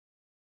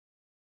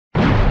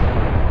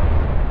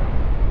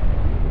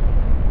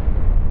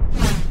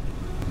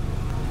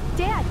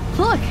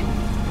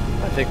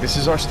think this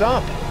is our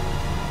stop.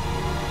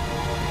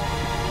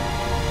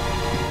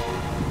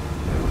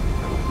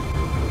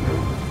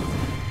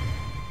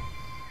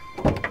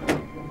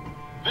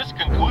 This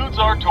concludes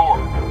our tour.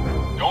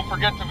 Don't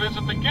forget to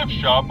visit the gift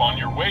shop on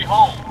your way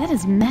home. That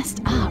is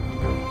messed up.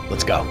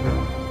 Let's go.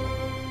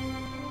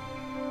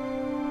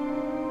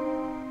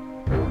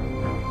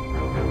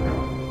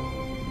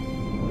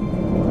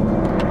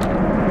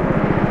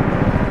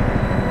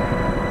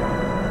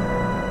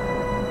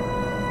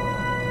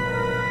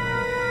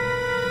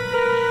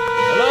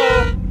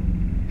 Hello?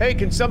 Hey,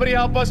 can somebody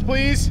help us,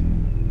 please?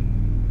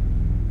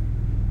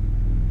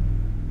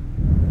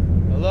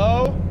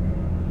 Hello?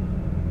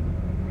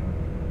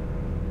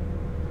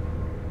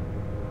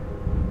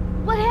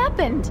 What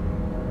happened?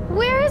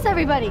 Where is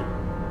everybody?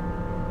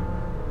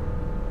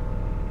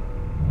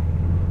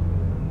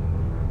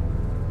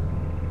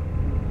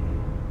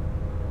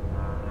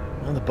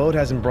 Well, the boat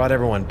hasn't brought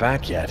everyone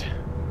back yet.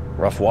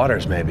 Rough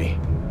waters, maybe.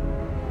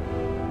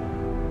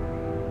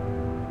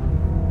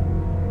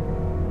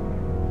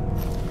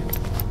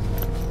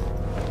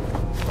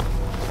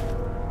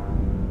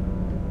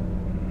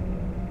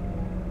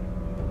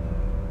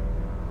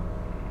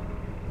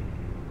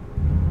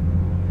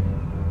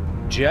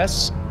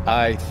 Jess,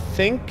 I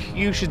think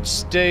you should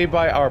stay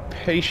by our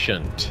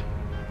patient.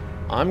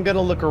 I'm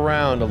gonna look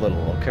around a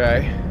little,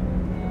 okay?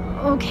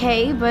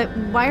 Okay, but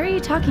why are you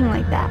talking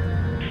like that?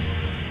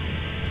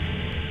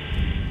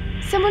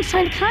 Someone's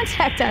trying to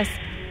contact us,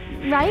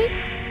 right?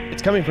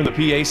 It's coming from the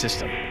PA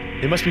system.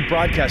 They must be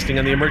broadcasting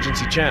on the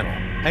emergency channel.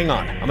 Hang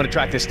on, I'm gonna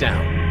track this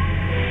down.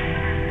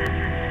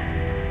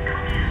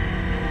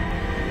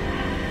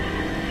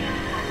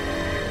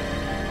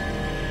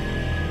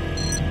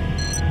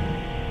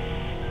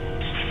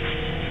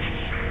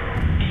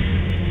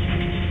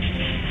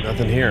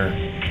 Nothing here.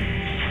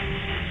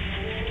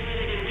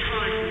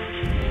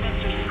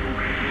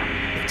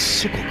 It's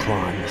sickle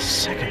claw in the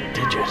second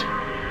digit.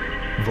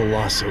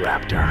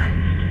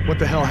 Velociraptor. What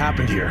the hell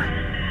happened here?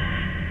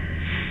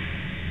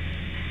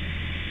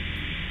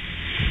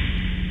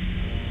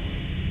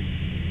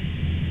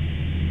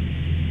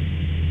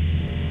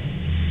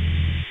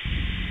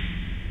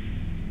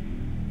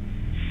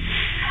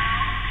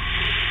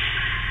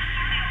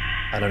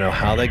 I don't know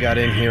how they got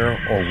in here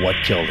or what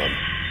killed them.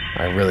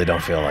 I really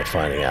don't feel like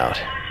finding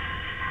out.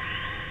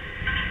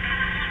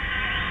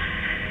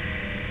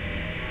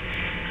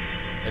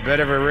 I bet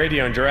every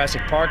radio in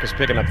Jurassic Park is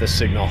picking up this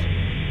signal.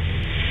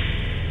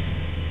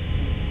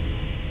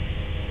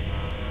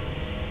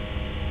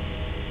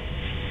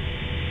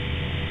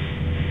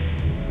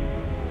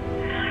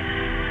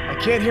 I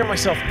can't hear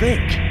myself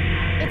think.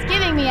 It's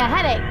giving me a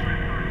headache.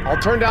 I'll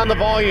turn down the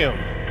volume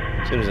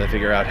as soon as I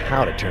figure out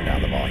how to turn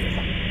down the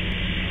volume.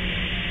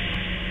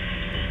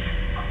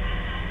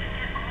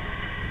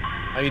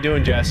 How you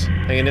doing, Jess?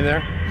 Hanging in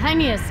there? I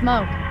need a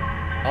smoke.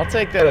 I'll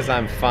take that as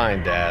I'm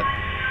fine, Dad.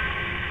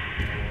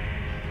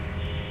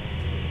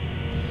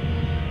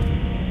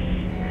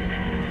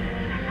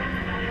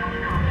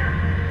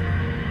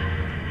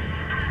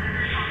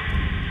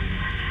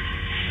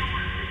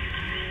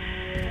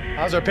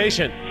 How's our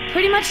patient?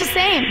 Pretty much the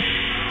same.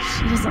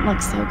 She doesn't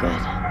look so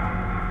good.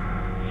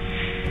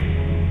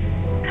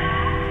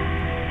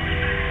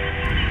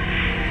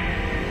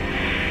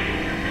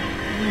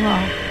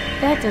 Whoa.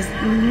 That does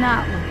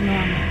not look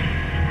normal.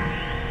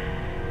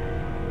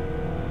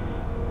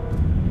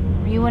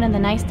 Were you one of the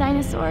nice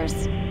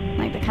dinosaurs?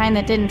 Like the kind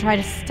that didn't try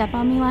to step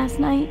on me last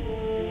night?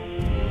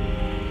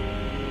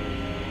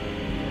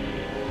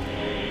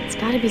 It's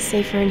gotta be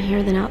safer in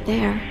here than out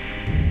there.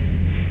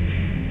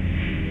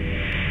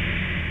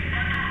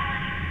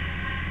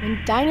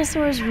 When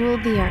dinosaurs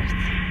ruled the Earth.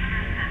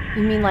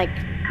 You mean like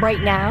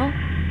right now?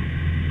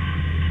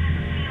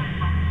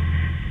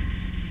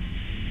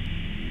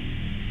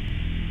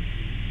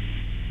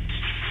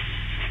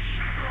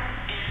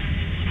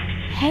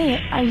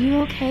 Hey, are you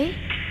okay?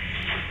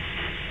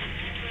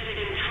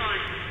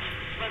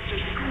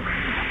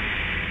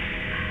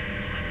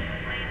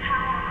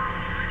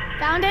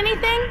 Found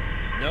anything?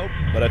 Nope,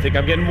 but I think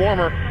I'm getting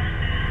warmer.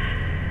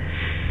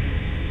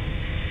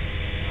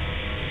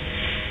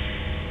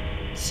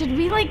 Should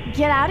we, like,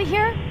 get out of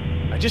here?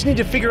 I just need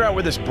to figure out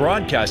where this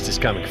broadcast is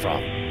coming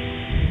from.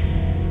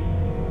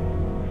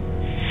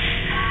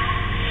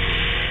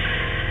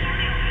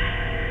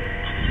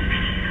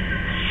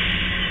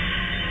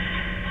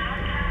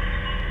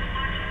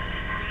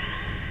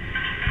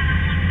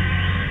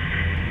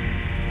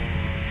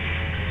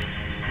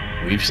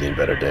 We've seen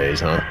better days,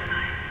 huh?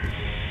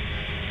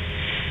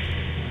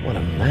 What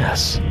a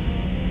mess.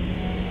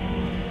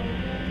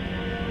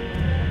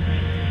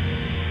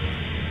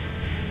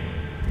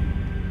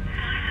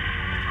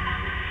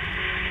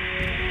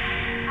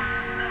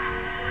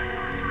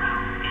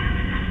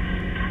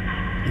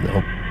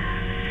 Nope.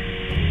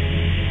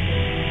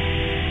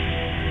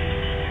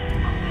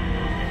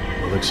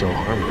 It looks so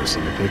harmless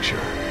in the picture.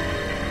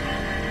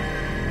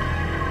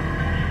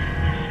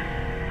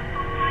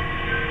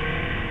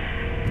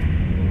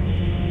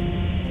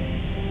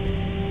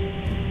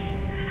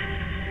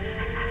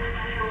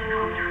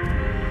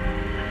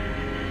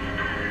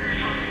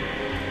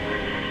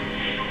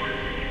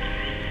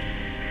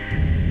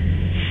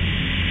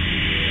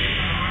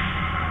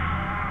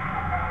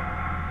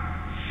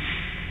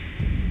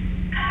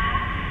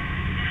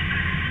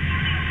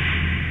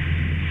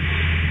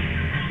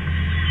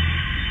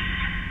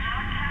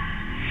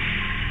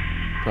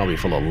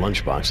 probably full of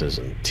lunchboxes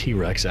and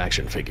T-Rex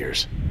action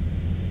figures.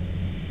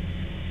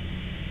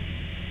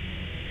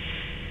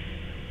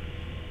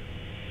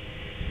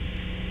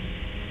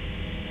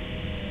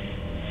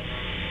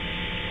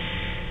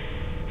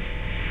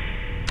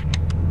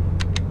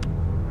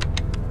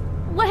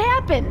 What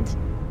happened?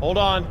 Hold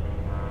on.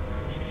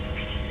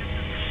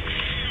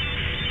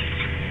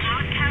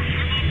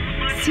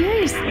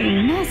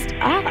 Seriously messed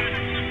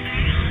up.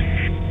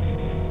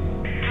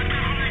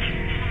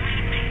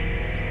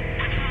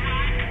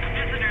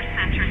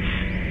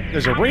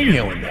 There's a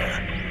radio in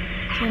there.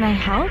 Can I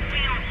help?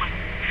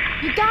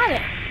 You got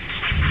it.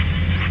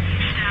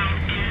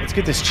 Let's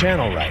get this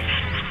channel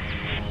right.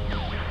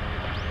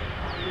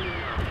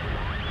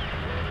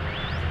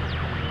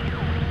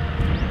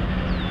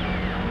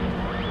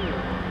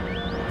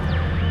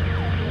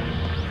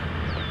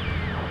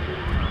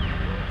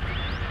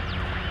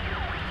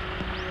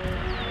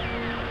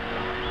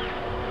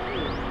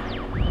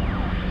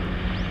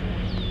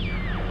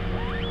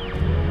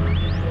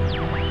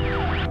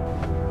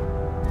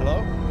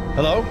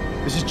 Hello?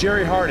 This is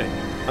Jerry Harding.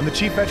 I'm the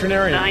chief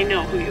veterinarian. I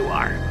know who you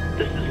are.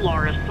 This is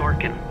Laura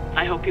Sorkin.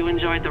 I hope you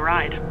enjoyed the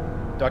ride.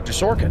 Dr.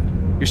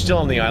 Sorkin, you're still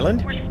on the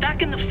island? We're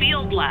stuck in the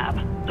field lab.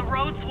 The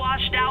road's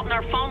washed out and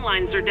our phone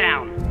lines are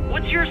down.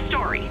 What's your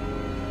story?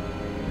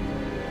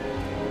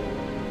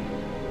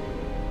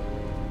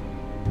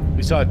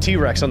 We saw a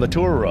T-Rex on the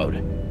tour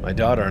road. My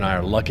daughter and I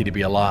are lucky to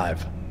be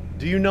alive.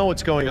 Do you know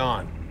what's going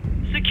on?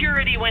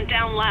 Security went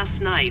down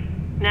last night.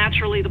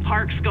 Naturally, the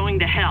park's going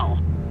to hell.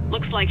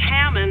 Looks like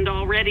Hammond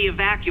already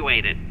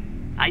evacuated.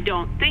 I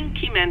don't think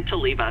he meant to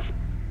leave us.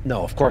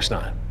 No, of course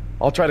not.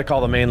 I'll try to call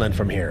the mainland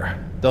from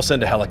here. They'll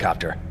send a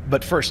helicopter.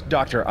 But first,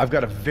 Doctor, I've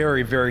got a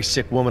very, very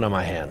sick woman on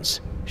my hands.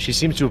 She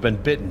seems to have been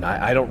bitten.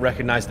 I don't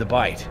recognize the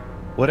bite.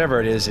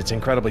 Whatever it is, it's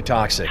incredibly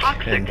toxic.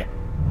 Toxic? And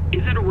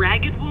is it a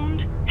ragged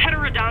wound?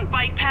 Heterodont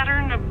bite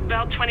pattern,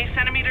 about 20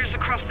 centimeters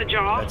across the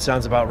jaw? that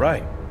sounds about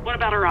right. What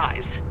about her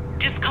eyes?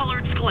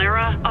 Discolored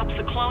sclera,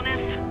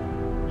 opsoclonus?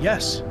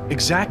 Yes,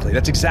 exactly.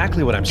 That's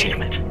exactly what I'm Damn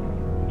seeing.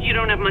 it. You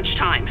don't have much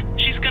time.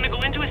 She's gonna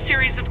go into a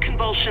series of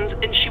convulsions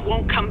and she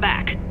won't come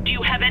back. Do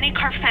you have any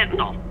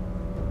carfentanil?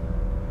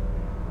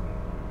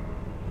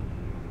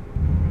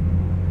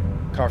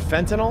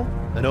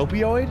 Carfentanil? An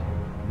opioid?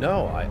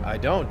 No, I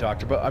don't,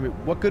 Doctor, but I mean,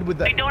 what good would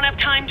that... I don't have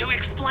time to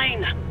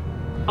explain.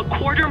 A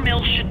quarter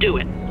mil should do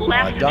it.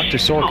 Less Dr.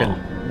 is small.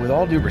 Sorkin, with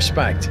all due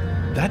respect,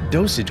 that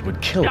dosage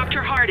would kill her.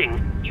 Dr.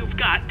 Harding, you've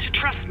got to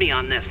trust me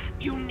on this.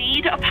 You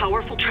need a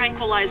powerful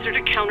tranquilizer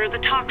to counter the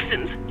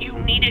toxins. You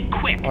need it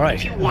quick. All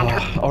right, You want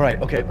her. all right,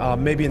 okay,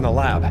 maybe in the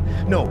lab.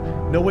 No,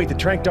 wait, the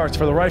tranq dart's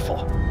for the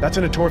rifle. That's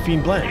in a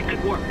torphine blend. That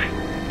could work.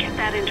 Get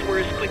that into her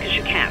as quick as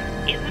you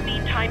can. In the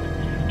meantime,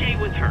 stay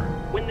with her.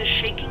 When the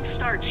shaking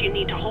starts, you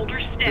need to hold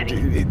her steady.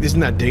 Isn't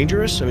that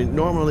dangerous? I mean,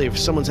 normally if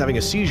someone's having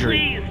a seizure...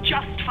 Please,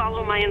 just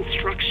follow my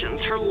instructions.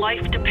 Her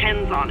life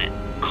depends on it.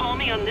 Call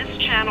me on this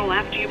channel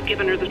after you've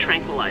given her the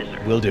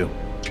tranquilizer. Will do.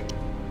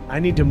 I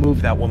need to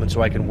move that woman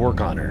so I can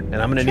work on her, and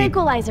I'm gonna need...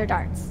 Tranquilizer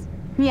darts.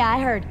 Yeah, I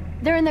heard.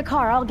 They're in the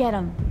car. I'll get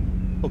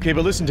them. Okay,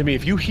 but listen to me.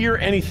 If you hear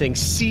anything,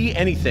 see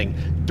anything,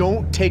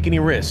 don't take any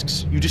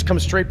risks. You just come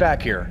straight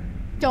back here.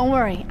 Don't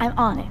worry. I'm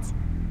on it.